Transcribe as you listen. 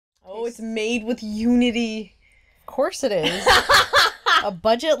it's made with Unity. Of course it is. A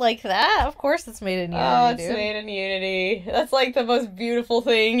budget like that? Of course it's made in Unity, Oh, it's made in Unity. That's like the most beautiful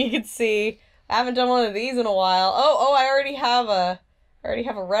thing you could see. I haven't done one of these in a while. Oh, I already have a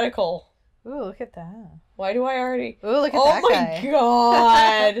reticle. Ooh, look at that. Why do I already... Ooh, look at that guy. Oh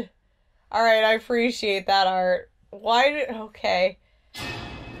my god. Alright, I appreciate that art. Why did... Okay.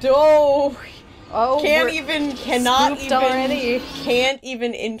 Oh, can't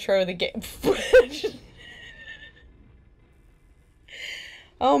even intro the game.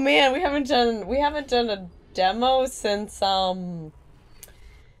 Oh man, we haven't done a demo since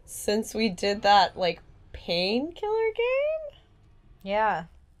we did that like painkiller game? Yeah.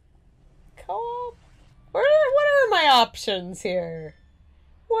 Co-op? What are my options here?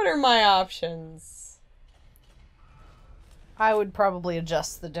 What are my options? I would probably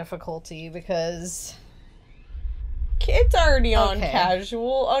adjust the difficulty because it's already on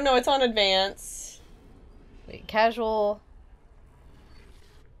casual. Oh no, it's on advanced. Wait, casual.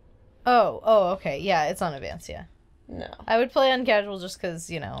 Oh, okay. Yeah, it's on advanced, yeah. No. I would play on casual just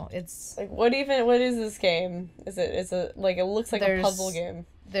because, you know, it's... Like, what is this game? Is it, like, it looks like a puzzle game.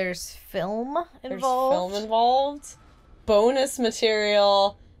 There's film involved. There's film involved. Bonus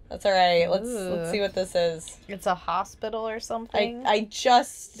material. That's alright. Let's see what this is. It's a hospital or something. Alright.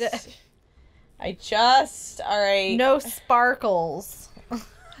 No sparkles.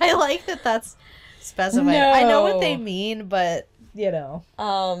 I like that that's specified. No. I know what they mean, but, you know.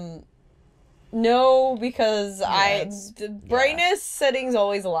 No, because the brightness settings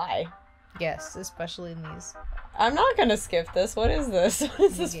always lie. Yes, especially in these. I'm not gonna skip this. What is this? What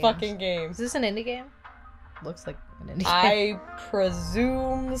is this fucking game? Is this an indie game? Looks like an indie game. I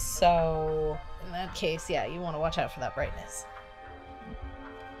presume so. In that case, yeah, you want to watch out for that brightness.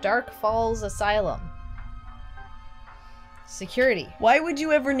 Dark Falls Asylum. Security. Why would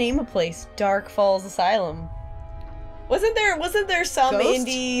you ever name a place Dark Falls Asylum? Wasn't there some Ghost?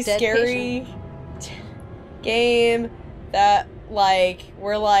 indie Dead scary game that like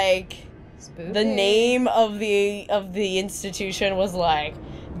where like Spooky. the name of the institution was like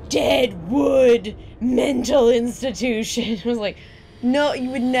Deadwood Mental Institution? It was like, no, you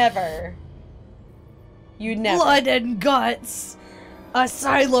would never. You'd never. Blood and guts.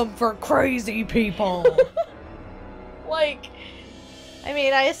 Asylum for crazy people. Like, I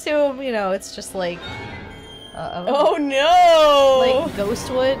mean, I assume, you know, it's just like oh no! like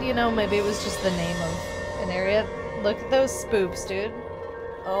Ghostwood, you know, maybe it was just the name of an area. Look at those spoops, dude.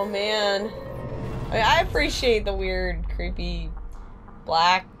 Oh man. I mean, I appreciate the weird, creepy,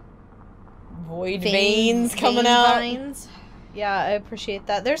 black void veins coming out. Vines. Yeah, I appreciate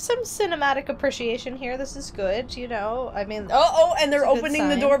that. There's some cinematic appreciation here. This is good, you know. I mean, and they're opening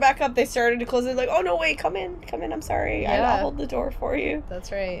the door back up. They started to close it. Like, oh no, wait, come in. I'm sorry. Yeah. I'll hold the door for you.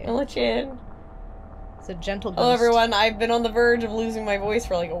 That's right. I'll let you in. It's a gentle ghost. Hello everyone, I've been on the verge of losing my voice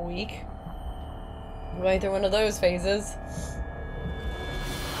for like a week. I'm going through one of those phases.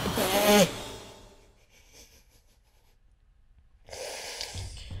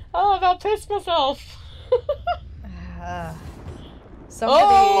 Oh, I about pissed myself.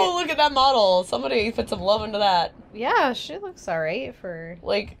 Oh, look at that model. Somebody put some love into that. Yeah, she looks alright for...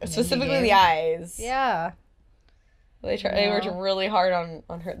 Like, specifically the eyes. Yeah. They worked really hard on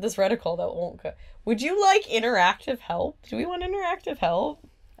her. This reticle that won't go. Would you like interactive help? Do we want interactive help?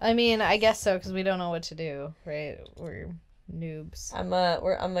 I mean, I guess so, because we don't know what to do, right? We're noobs. I'm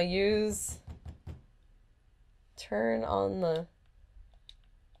gonna use... Turn on the...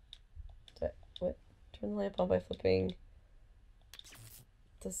 What? Turn the lamp on by flipping...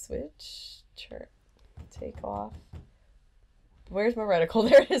 the switch. Take off. Where's my reticle?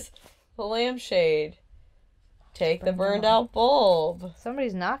 There it is. The lampshade. Take the burned out bulb.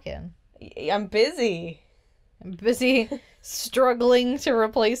 Somebody's knocking. I'm busy. I'm busy struggling to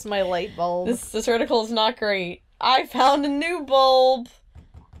replace my light bulb. This reticle is not great. I found a new bulb.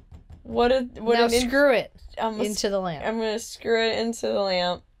 Screw it into the lamp. I'm gonna screw it into the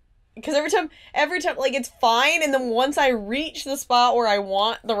lamp. Because every time, like, it's fine, and then once I reach the spot where I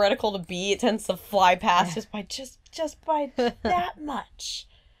want the reticle to be, it tends to fly past just by that much.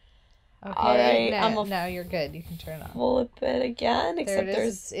 Okay, right, now you're good. You can turn it on. Flip it again, except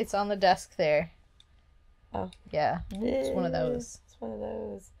it's on the desk there. Oh. Yeah, it's one of those. It's one of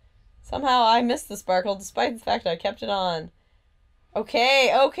those. Somehow I missed the sparkle, despite the fact I kept it on.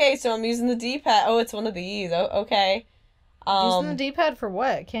 Okay, so I'm using the D-pad. Oh, it's one of these. Oh, okay. Using the D-pad for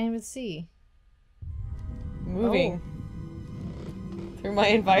what? Can't even see. Moving. Through my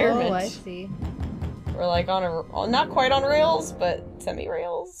environment. Oh, I see. We're like on not quite on rails, but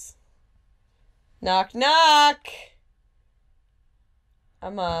semi-rails. Knock, knock!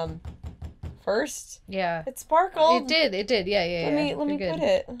 I'm first. Yeah. It sparkled. It did. Yeah. Let me put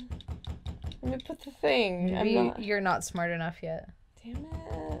it. Let me put the thing. Maybe you're not smart enough yet. Damn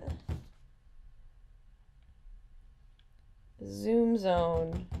it. Zoom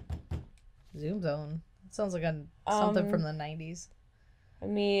zone. Zoom zone. That sounds like something from the 90s. I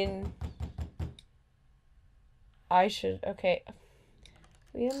mean, I should. Okay.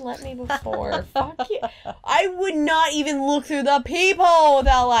 You didn't let me before. Fuck you. I would not even look through the peephole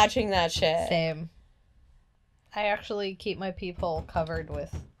without latching that shit. Same. I actually keep my peephole covered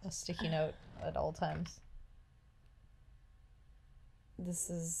with a sticky note at all times. This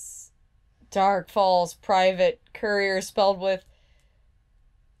is Dark Falls Private Courier, spelled with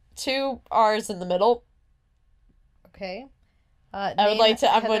 2 R's in the middle. Okay. I'm going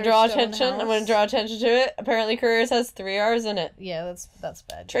to draw attention. Stonehouse. I'm going to draw attention to it. Apparently, Couriers has 3 R's in it. Yeah, that's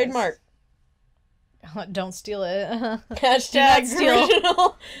bad. Trademark. Don't steal it. Hashtag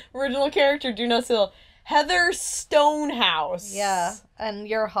original character. Do not steal. Heather Stonehouse. Yeah, and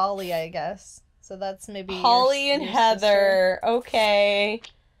you're Holly, I guess. So that's maybe Holly and your Heather. Sister. Okay.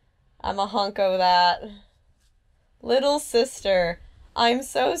 I'm a hunk of that. Little sister. I'm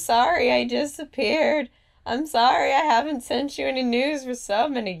so sorry I disappeared. I'm sorry I haven't sent you any news for so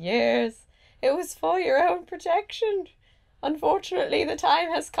many years. It was for your own protection. Unfortunately, the time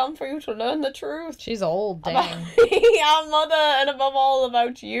has come for you to learn the truth. She's old, dang. Our mother, and above all,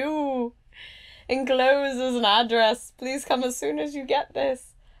 about you. Enclosed is an address. Please come as soon as you get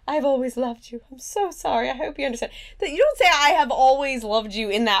this. I've always loved you. I'm so sorry. I hope you understand. That you don't say I have always loved you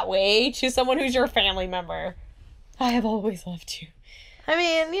in that way to someone who's your family member. I have always loved you. I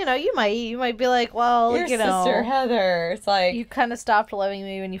mean, you might be like, well, your sister Heather. It's like you kind of stopped loving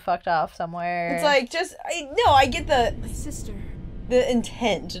me when you fucked off somewhere. It's like I get my sister. The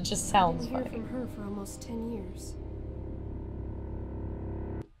intent. It just sounds funny. I've been here from her for almost 10 years.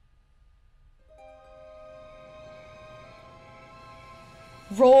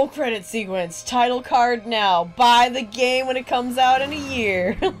 Roll credit sequence. Title card now. Buy the game when it comes out in a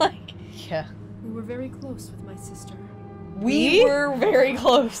year. Yeah. We were very close with my sister. We were very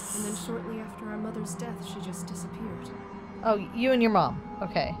close. And then shortly after our mother's death, she just disappeared. Oh, you and your mom.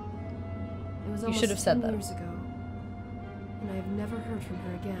 Okay. It was you should have said 10 that. years ago. And I have never heard from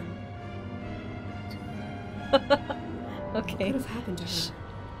her again. Okay. What could have happened to her?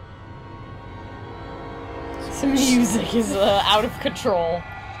 Some music is out of control.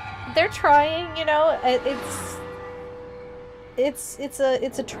 They're trying,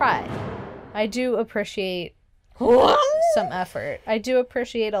 it's a try. I do appreciate some effort. I do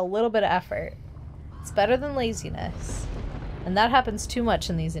appreciate a little bit of effort. It's better than laziness. And that happens too much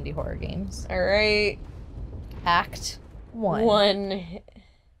in these indie horror games. Alright. Act 1.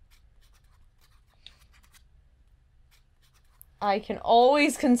 I can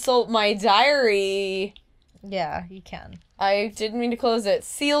always consult my diary. Yeah, you can. I didn't mean to close it.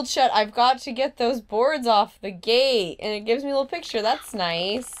 Sealed shut. I've got to get those boards off the gate. And it gives me a little picture. That's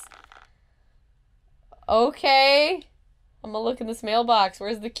nice. Okay. I'm gonna look in this mailbox.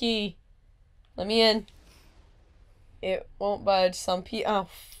 Where's the key? Let me in. It won't budge. Oh, fuck you.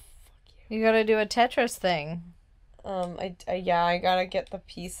 You gotta do a Tetris thing. I gotta get the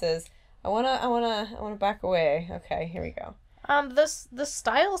pieces. I wanna back away. Okay, here we go. The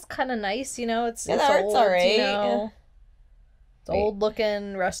style's kind of nice, it's Yeah, it's it's old, alright. Yeah. It's Wait. old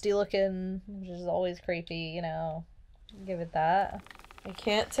looking, rusty looking, which is always creepy, Give it that. I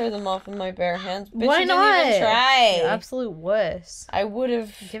can't tear them off with my bare hands. Bitch, Why you not? Didn't even try. You absolute wuss. I would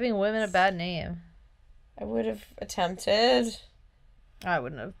have Giving women a bad name. I would have attempted. I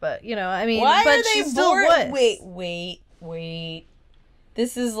wouldn't have, but I mean, Why but are they she's still bored? wuss. Wait.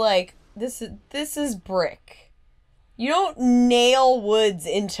 This is brick. You don't nail woods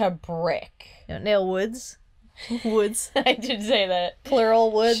into brick. You don't nail woods. Woods. I did say that.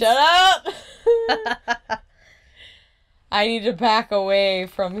 Plural woods. Shut up. I need to back away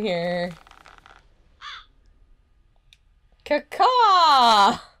from here.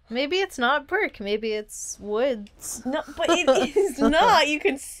 Caca. Maybe it's not brick. Maybe it's woods. No, but it is not. You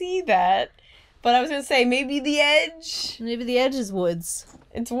can see that. But I was gonna say maybe the edge. Maybe the edge is woods.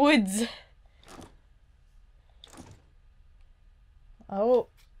 It's woods. Oh.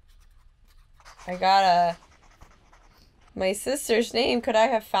 I got my sister's name. Could I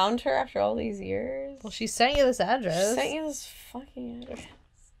have found her after all these years? Well, she sent you this address. She sent you this fucking address.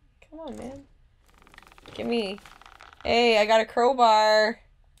 Come on, man. Give me. Hey, I got a crowbar.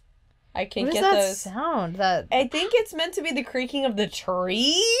 I can What get does that those. sound? That. I think it's meant to be the creaking of the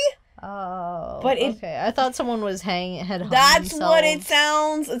tree. Oh. But it- okay. I thought someone was had hung That's themselves. what it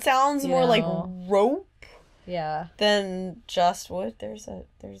sounds. It sounds more like know. rope. Yeah. than just wood. There's a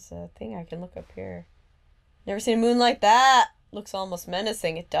thing I can look up here. Never seen a moon like that. Looks almost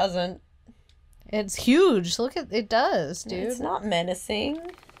menacing. It doesn't. It's huge. Look at it does, dude. It's not menacing.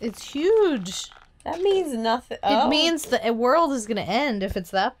 It's huge. That means nothing. It means the world is gonna end if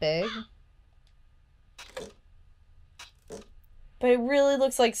it's that big. But it really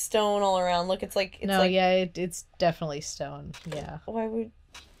looks like stone all around. Look, it's like it's definitely stone. Yeah. Why would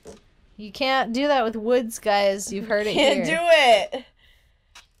You can't do that with woods, guys. You've heard it here. can't do it?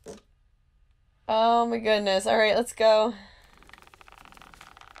 Oh my goodness! All right, let's go.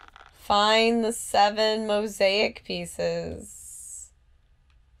 Find the 7 mosaic pieces.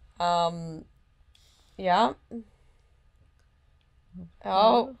 Yeah.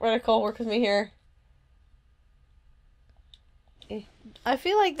 Oh, Reticle, work with me here. I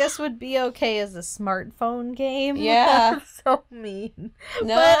feel like this would be okay as a smartphone game. Yeah. That's so mean.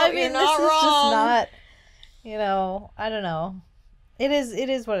 No, but I mean, you're not this is just wrong. not. I don't know. It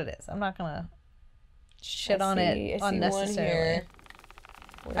is what it is. I'm not gonna shit on it unnecessarily.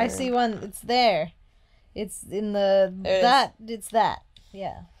 I see one. It's there. It's in the It's that.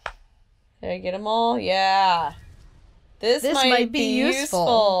 Yeah. Did I get them all? Yeah. This might be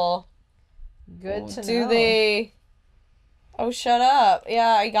useful. Good to know. Do they? Oh, shut up.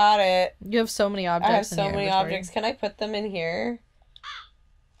 Yeah, I got it. You have so many I objects. have so many objects. Can I put them in here?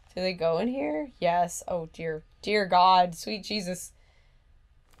 Do they go in here? Yes. Oh, dear God. Sweet Jesus.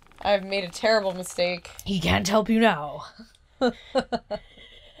 I've made a terrible mistake. He can't help you now. Stupid.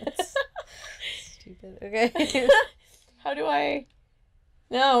 Okay. How do I...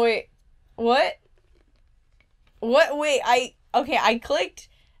 No, wait. What? What? Wait, I clicked...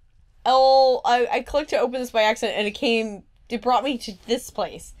 I clicked to open this by accident and it brought me to this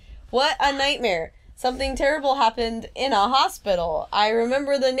place. What a nightmare. Something terrible happened in a hospital. I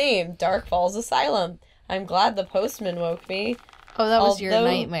remember the name, Dark Falls Asylum. I'm glad the postman woke me. Oh, that was your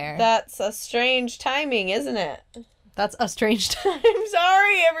nightmare. That's a strange timing, isn't it? That's a strange time. I'm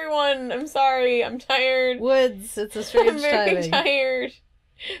sorry, everyone. I'm sorry. I'm tired. Woods, it's a strange I'm very timing. tired.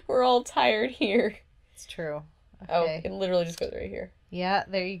 We're all tired here. It's true. Oh, Okay. it literally just goes right here. Yeah,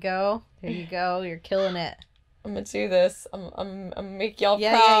 there you go. There you go. You're killing it. I'm gonna do this. I'm make y'all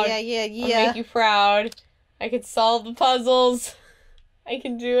Yeah, proud. yeah. I'll make you proud. I can solve the puzzles. I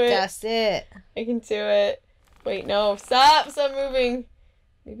can do it. That's it. I can do it. Wait, no. Stop moving.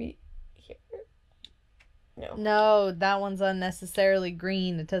 Maybe here. No. No, that one's unnecessarily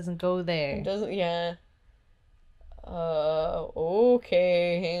green. It doesn't go there. It doesn't, yeah.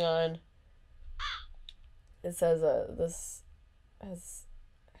 Okay, hang on. It says, this has...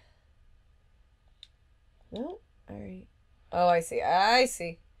 No? Alright. Oh, I see.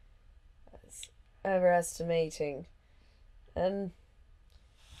 It's overestimating. And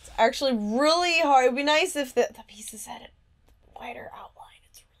it's actually really hard. It'd be nice if the pieces had a wider outline.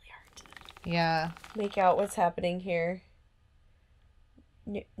 It's really hard to Yeah. make out what's happening here.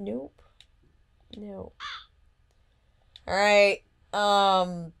 Nope. No. Alright.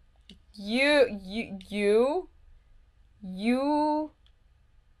 You.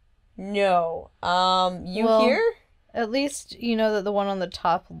 No. Well, here? At least you know that the one on the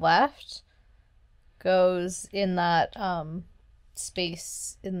top left goes in that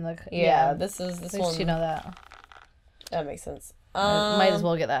space in the Yeah, this at least least one. you know that. That makes sense. Might as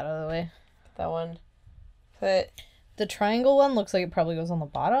well get that out of the way. That one. Put. The triangle one looks like it probably goes on the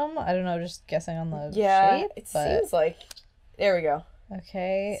bottom. I don't know, just guessing on the shape. It but... seems like. There we go.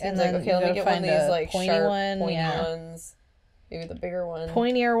 Okay, Seems and then like, okay, let me get one of these like pointy sharp, one, pointy yeah. ones. Maybe the bigger one.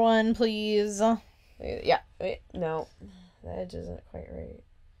 Pointier one, please. Yeah. Wait, no, the edge isn't quite right.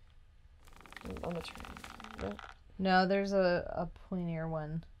 I'm gonna try. No. No, there's a pointier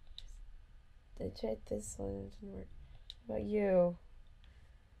one. I tried this one. It didn't work. What about you?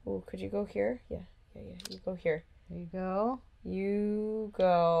 Oh, could you go here? Yeah. You go here. There you go. You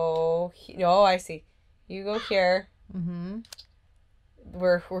go. Oh, I see. You go here. Mm-hmm.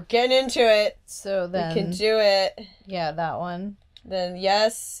 We're getting into it. So then We can do it. Yeah, that one. Then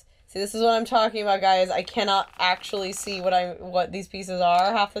yes. See, this is what I'm talking about, guys. I cannot actually see what these pieces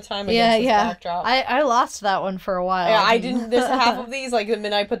are half the time against this backdrop. I lost that one for a while. Yeah, I didn't. This half of these, like the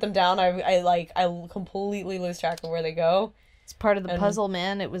minute I put them down, I completely lose track of where they go. It's part of the puzzle,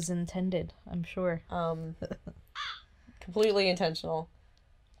 man. It was intended, I'm sure. Completely intentional.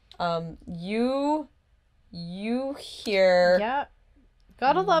 You here. Yeah.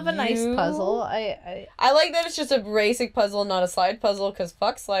 Gotta love a nice puzzle. I like that it's just a basic puzzle, not a slide puzzle, because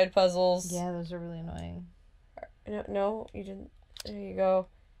fuck slide puzzles. Yeah, those are really annoying. No, you didn't. There you go.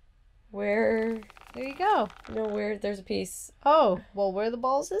 Where? There you go. No, where? There's a piece. Oh, well, where the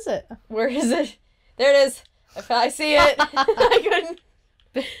balls is it? Where is it? There it is. I see it. I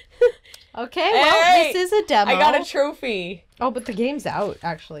couldn't. Okay, well, Hey, this is a demo. I got a trophy. Oh, but the game's out,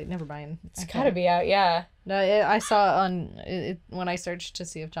 actually. Never mind. It's gotta be out, yeah. No, I saw it on... when I searched to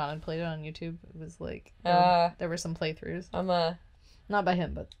see if John had played it on YouTube, it was like... There were some playthroughs. Not by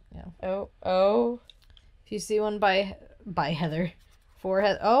him, but, yeah. Oh. If you see one by Heather...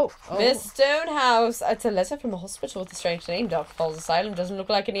 Forehead... Oh! Miss Stonehouse. It's a letter from a hospital with a strange name. Dr. Falls Asylum doesn't look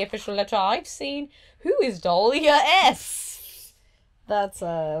like any official letter I've seen. Who is Dahlia S? That's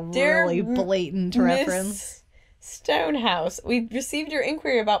a Dear really blatant reference. Miss Stonehouse, we received your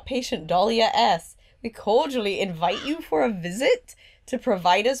inquiry about patient Dahlia S. We cordially invite you for a visit to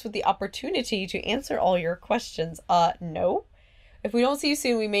provide us with the opportunity to answer all your questions. No. If we don't see you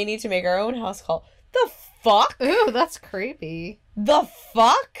soon, we may need to make our own house call. The fuck? Ooh, that's creepy. The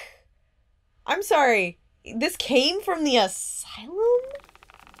fuck? I'm sorry. This came from the asylum?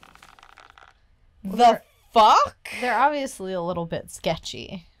 The fuck? They're obviously a little bit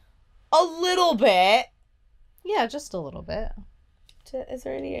sketchy. A little bit. Yeah, just a little bit. Are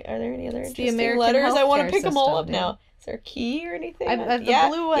there any other It's the interesting American letters? I want to healthcare pick them all system, up dude. now. Is there a key or anything? The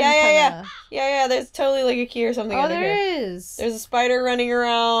blue one Yeah. There's totally like a key or something Oh, under there here. is. There's a spider running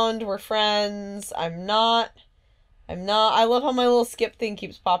around. We're friends. I'm not. I love how my little skip thing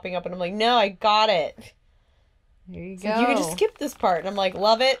keeps popping up, and I'm like, no, I got it. There you It's go. like, you can just skip this part, and I'm like,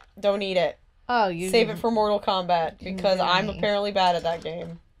 love it. Don't eat it. Oh, you Save it for Mortal Kombat because really- I'm apparently bad at that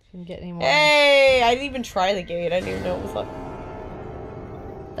game. Can get any more. Hey, I didn't even try the gate. I didn't even know it was up.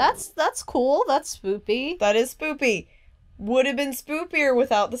 That's cool. That's spoopy. That is spoopy. Would have been spoopier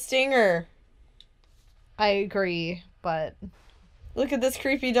without the stinger. I agree, but Look at this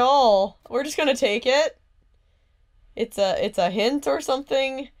creepy doll. We're just gonna take it. It's a hint or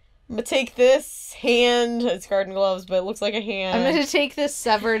something. I'm gonna take this hand. It's garden gloves, but it looks like a hand. I'm gonna take this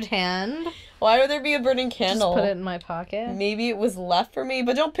severed hand. Why would there be a burning candle? Just put it in my pocket. Maybe it was left for me,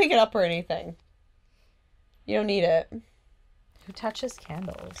 but don't pick it up or anything. You don't need it. Who touches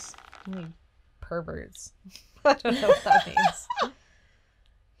candles? Only perverts. I don't know what that means.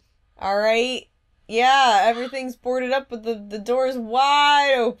 Alright. Yeah, everything's boarded up, but the door's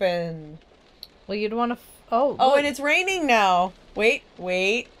wide open. Well, you'd want to... Oh, Oh, look. and it's raining now. Wait.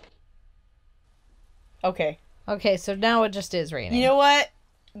 Okay. Okay, so now it just is raining. You know what?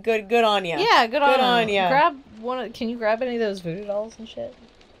 Good on ya. Yeah, good on ya. Grab one. Can you grab any of those voodoo dolls and shit?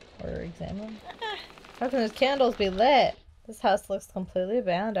 Or examine them? How can those candles be lit? This house looks completely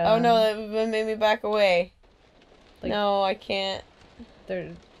abandoned. Oh no, that made me back away. Like- No, I can't.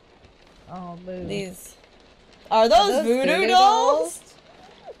 They're... Oh, boo. These... Are those voodoo dolls?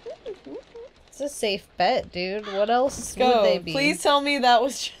 It's a safe bet, dude. What else Let's would go. they be? Please tell me that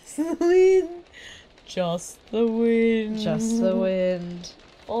was just the wind. Just the wind. Just the wind.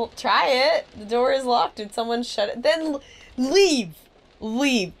 Well, try it. The door is locked. Did someone shut it? Then leave.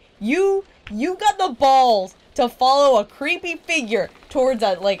 You got the balls to follow a creepy figure towards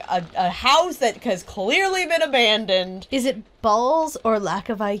a house that has clearly been abandoned. Is it balls or lack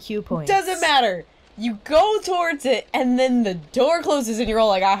of IQ points? Doesn't matter. You go towards it, and then the door closes, and you're all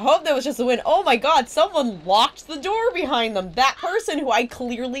like, I hope that was just the wind. Oh my god, someone locked the door behind them. That person who I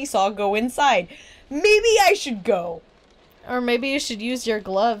clearly saw go inside. Maybe I should go. Or maybe you should use your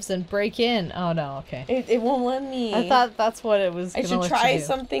gloves and break in. Oh no, okay. It won't let me. I thought that's what it was I gonna should let try you do.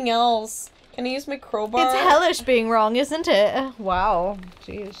 something else. Can I use my crowbar? It's hellish being wrong, isn't it? Wow.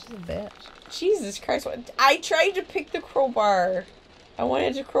 Jeez, she's a bitch. Jesus Christ. I tried to pick the crowbar. I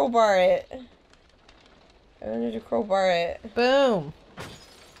wanted to crowbar it. Boom.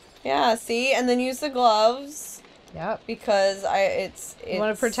 Yeah, see? And then use the gloves. Yep. Because it's You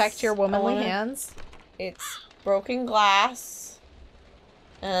want to protect your womanly hands? It's broken glass.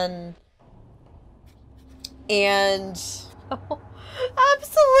 And...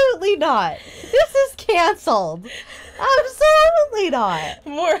 Absolutely not. This is canceled. Absolutely not.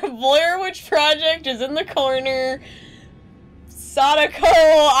 Blair Witch Project is in the corner. Sadako,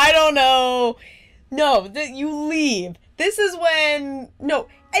 I don't know. No, you leave. This is when... No,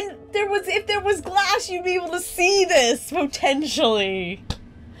 and if there was glass, you'd be able to see this, potentially.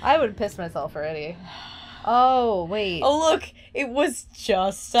 I would piss myself already. Oh, wait. Oh, look, it was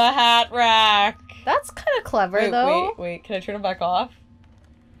just a hat rack. That's kind of clever, though. Wait, can I turn it back off?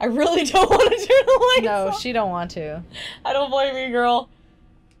 I really don't want to turn the lights No, off. she don't want to. I don't blame you, girl.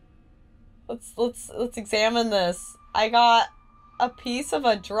 Let's examine this. I got a piece of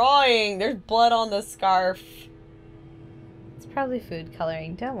a drawing. There's blood on the scarf. It's probably food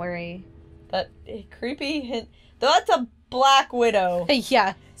coloring. Don't worry. That creepy hint. That's a black widow.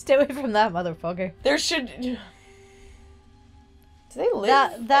 Yeah, stay away from that motherfucker. There should... Do they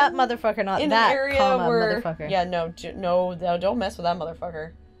live that motherfucker, not in that an area comma where motherfucker. Yeah, no, don't mess with that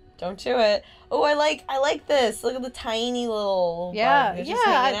motherfucker. Don't do it. Oh, I like this. Look at the tiny little bug that's just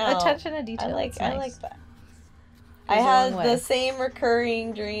hanging out. Attention to detail. I like Nice. that. Goes I a had long the way. same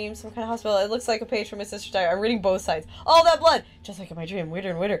recurring dream, some kind of hospital. It looks like a page from my sister's diary. I'm reading both sides. All that blood, just like in my dream, weirder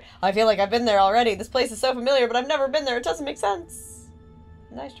and weirder. I feel like I've been there already. This place is so familiar, but I've never been there. It doesn't make sense.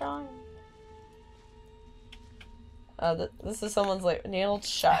 Nice drawing. This is someone's like nailed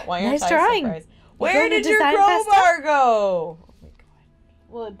shot. Why aren't Nice I drawing. surprised? You're Where going to did your design fast crowbar go? Oh my god.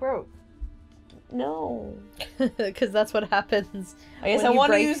 Well, it broke. No. Because that's what happens. I guess when I you want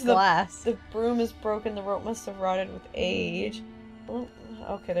to break use glass. the broom is broken. The rope must have rotted with age. Well,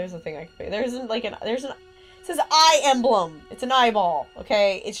 okay, there's a thing I can pay. It says eye emblem. It's an eyeball.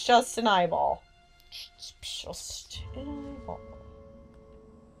 Okay, it's just an eyeball. Just an eyeball.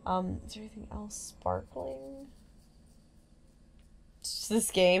 Is there anything else sparkling? This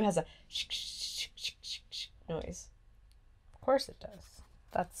game has a noise. Of course it does.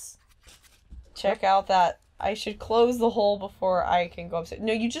 That's... Check out that. I should close the hole before I can go upstairs.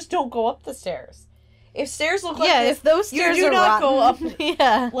 No, you just don't go up the stairs. If stairs look like this, if those stairs you do are not go up. rotten.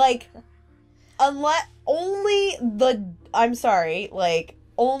 Yeah. Like, unless I'm sorry, like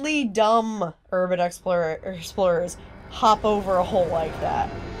only dumb urban explorers hop over a hole like that.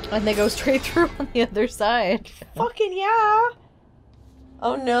 And they go straight through on the other side. Fucking yeah.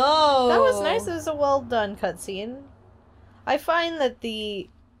 Oh no. That was nice. It was a well done cutscene. I find that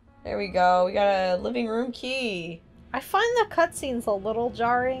There we go. We got a living room key. I find the cutscenes a little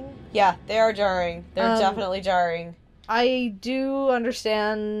jarring. Yeah, they are jarring. They're definitely jarring. I do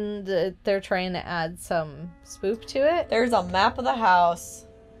understand that they're trying to add some spook to it. There's a map of the house.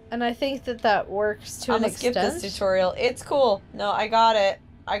 And I think that works to I'm an gonna skip extent. this tutorial. It's cool. No, I got it.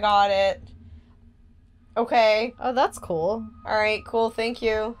 Okay. Oh, that's cool. Alright, cool. Thank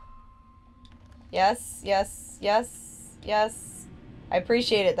you. Yes. I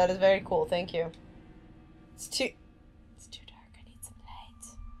appreciate it. That is very cool. Thank you. It's too dark. I need some light.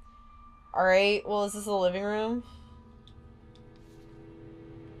 Alright, well, is this the living room?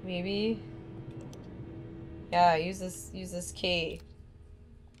 Maybe? Yeah, use this key.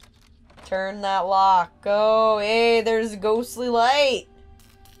 Turn that lock. Go. Hey, there's ghostly light.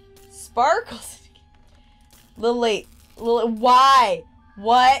 Sparkles. Little late. Why?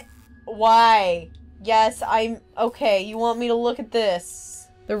 What? Why? Yes, I'm... Okay, you want me to look at this?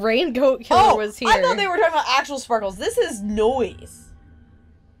 The raincoat killer was here. I thought they were talking about actual sparkles. This is noise.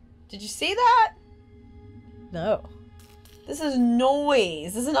 Did you see that? No. This is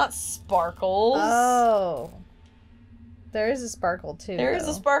noise. This is not sparkles. Oh. There is a sparkle, too. There is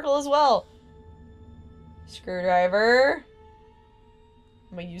a sparkle as well. Screwdriver.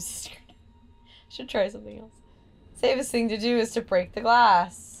 I'm gonna use the screwdriver. Should try something else. Safest thing to do is to break the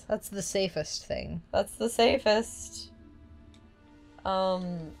glass. That's the safest thing. That's the safest.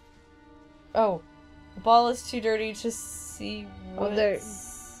 Oh. The ball is too dirty to see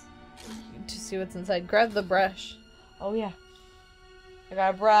what's... To see what's inside. Grab the brush. Oh, yeah. I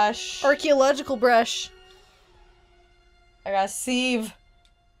got a brush. Archaeological brush. I got a sieve.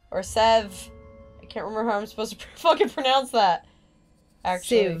 Or sev. I can't remember how I'm supposed to fucking pronounce that.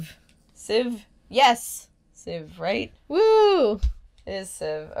 Actually. Sieve. Yes! Sieve, right? Woo! It is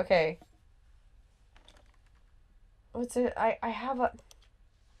sieve. Okay. What's it? I have a...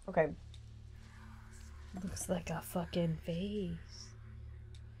 Okay. Looks like a fucking face.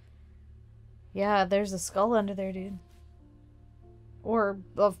 Yeah, there's a skull under there, dude. Or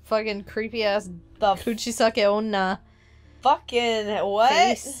a fucking creepy ass Kuchisake Onna fucking what?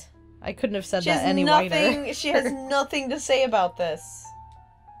 face. I couldn't have said that any whiter. She has nothing to say about this.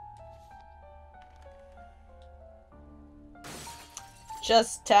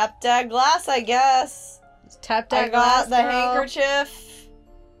 Just tap that glass, I guess. Just tap that I glass, got the girl. handkerchief.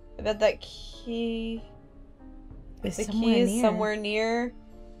 I bet that key... The key is somewhere near.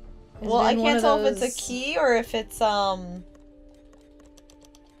 Well, I can't tell if it's a key or if it's,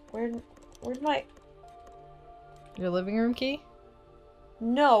 Where'd my... Your living room key?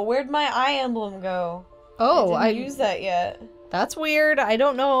 No, where'd my eye emblem go? Oh, I didn't use that yet. That's weird. I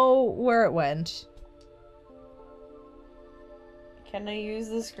don't know where it went. Can I use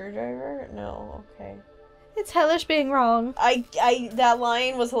the screwdriver? No, okay. It's hellish being wrong. That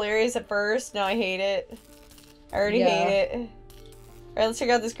line was hilarious at first. Now I hate it. I already hate it. Alright, let's check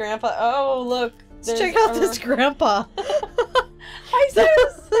out this grandpa. Oh, look. Let's check out this grandpa. I said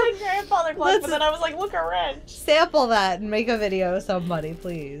it was my grandfather clock, but then I was like, look, a wrench. Sample that and make a video, somebody,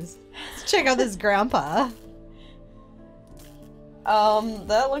 please. Let's check out this grandpa.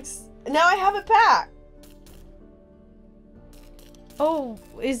 That looks... Now I have it back. Oh,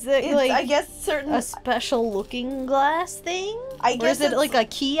 is that It's, like I guess certain. a special looking glass thing? I Or guess is it it's- like a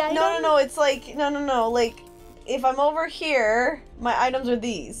key item? No. It's like no. Like if I'm over here, my items are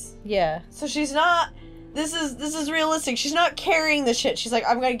these. Yeah. So she's not. This is realistic. She's not carrying the shit. She's like,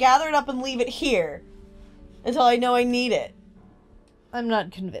 I'm gonna gather it up and leave it here until I know I need it. I'm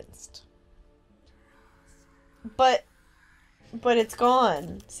not convinced. But it's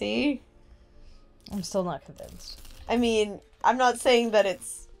gone. See? I'm still not convinced. I mean, I'm not saying that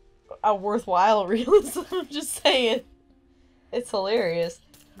it's a worthwhile realism. I'm just saying it's hilarious.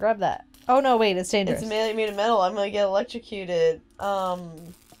 Grab that. Oh no, wait, it's dangerous. It's made of metal. I'm gonna get electrocuted. Yeah,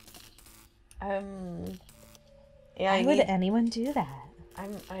 Why would anyone do that?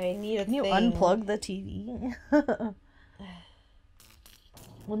 I need a Can you thing. unplug the TV?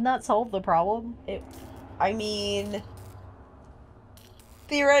 Wouldn't that solve the problem? I mean,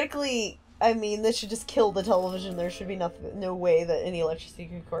 theoretically, this should just kill the television. There should be no way that any electricity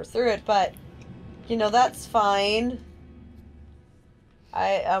could course through it. But that's fine.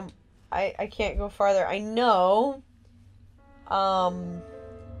 I can't go farther. I know. I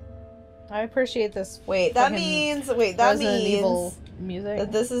appreciate this. Wait, that fucking means Resident Evil music.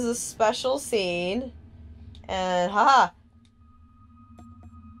 that this is a special scene, and haha.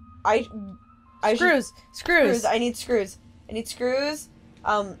 Screws. I need screws.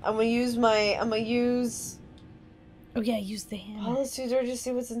 I'm gonna use. Oh yeah, use the hammer. Oh, let's do dirty to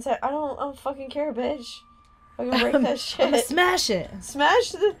see what's inside. I don't fucking care, bitch. I'm gonna break that shit. I'm gonna smash it.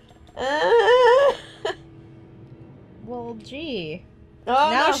 Smash the. Well, gee. Oh,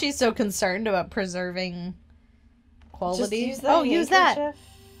 Now no. she's so concerned about preserving quality. Just use that use that. handkerchief.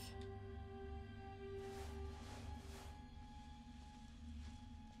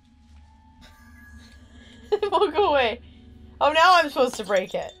 It won't go away. Oh, now I'm supposed to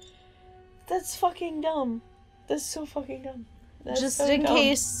break it. That's fucking dumb. That's so fucking dumb. That's Just so in dumb.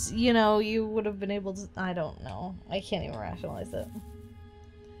 case, you would have been able to. I don't know. I can't even rationalize it.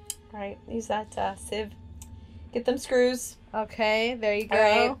 Alright, use that sieve. Get them screws. Okay, there you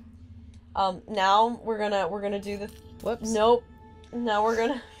go. Alright. Now we're gonna do the. Whoops. Nope. Now we're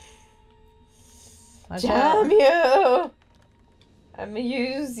gonna. Watch Damn out. you! I'm gonna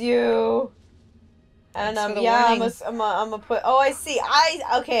use you. And Thanks for the I'm warning. gonna put. Oh, I see.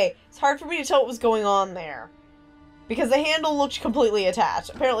 Okay. It's hard for me to tell what was going on there, because the handle looked completely attached.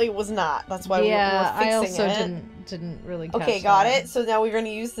 Apparently, it was not. That's why Yeah, we're I fixing also it. didn't really. Catch Okay, got that. it. So now we're gonna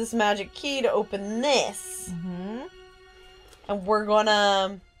use this magic key to open this, Mhm. and we're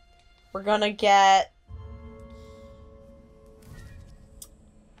gonna get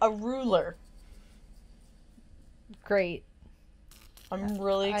a ruler. Great. I'm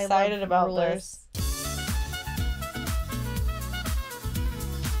really I excited love about rulers. this.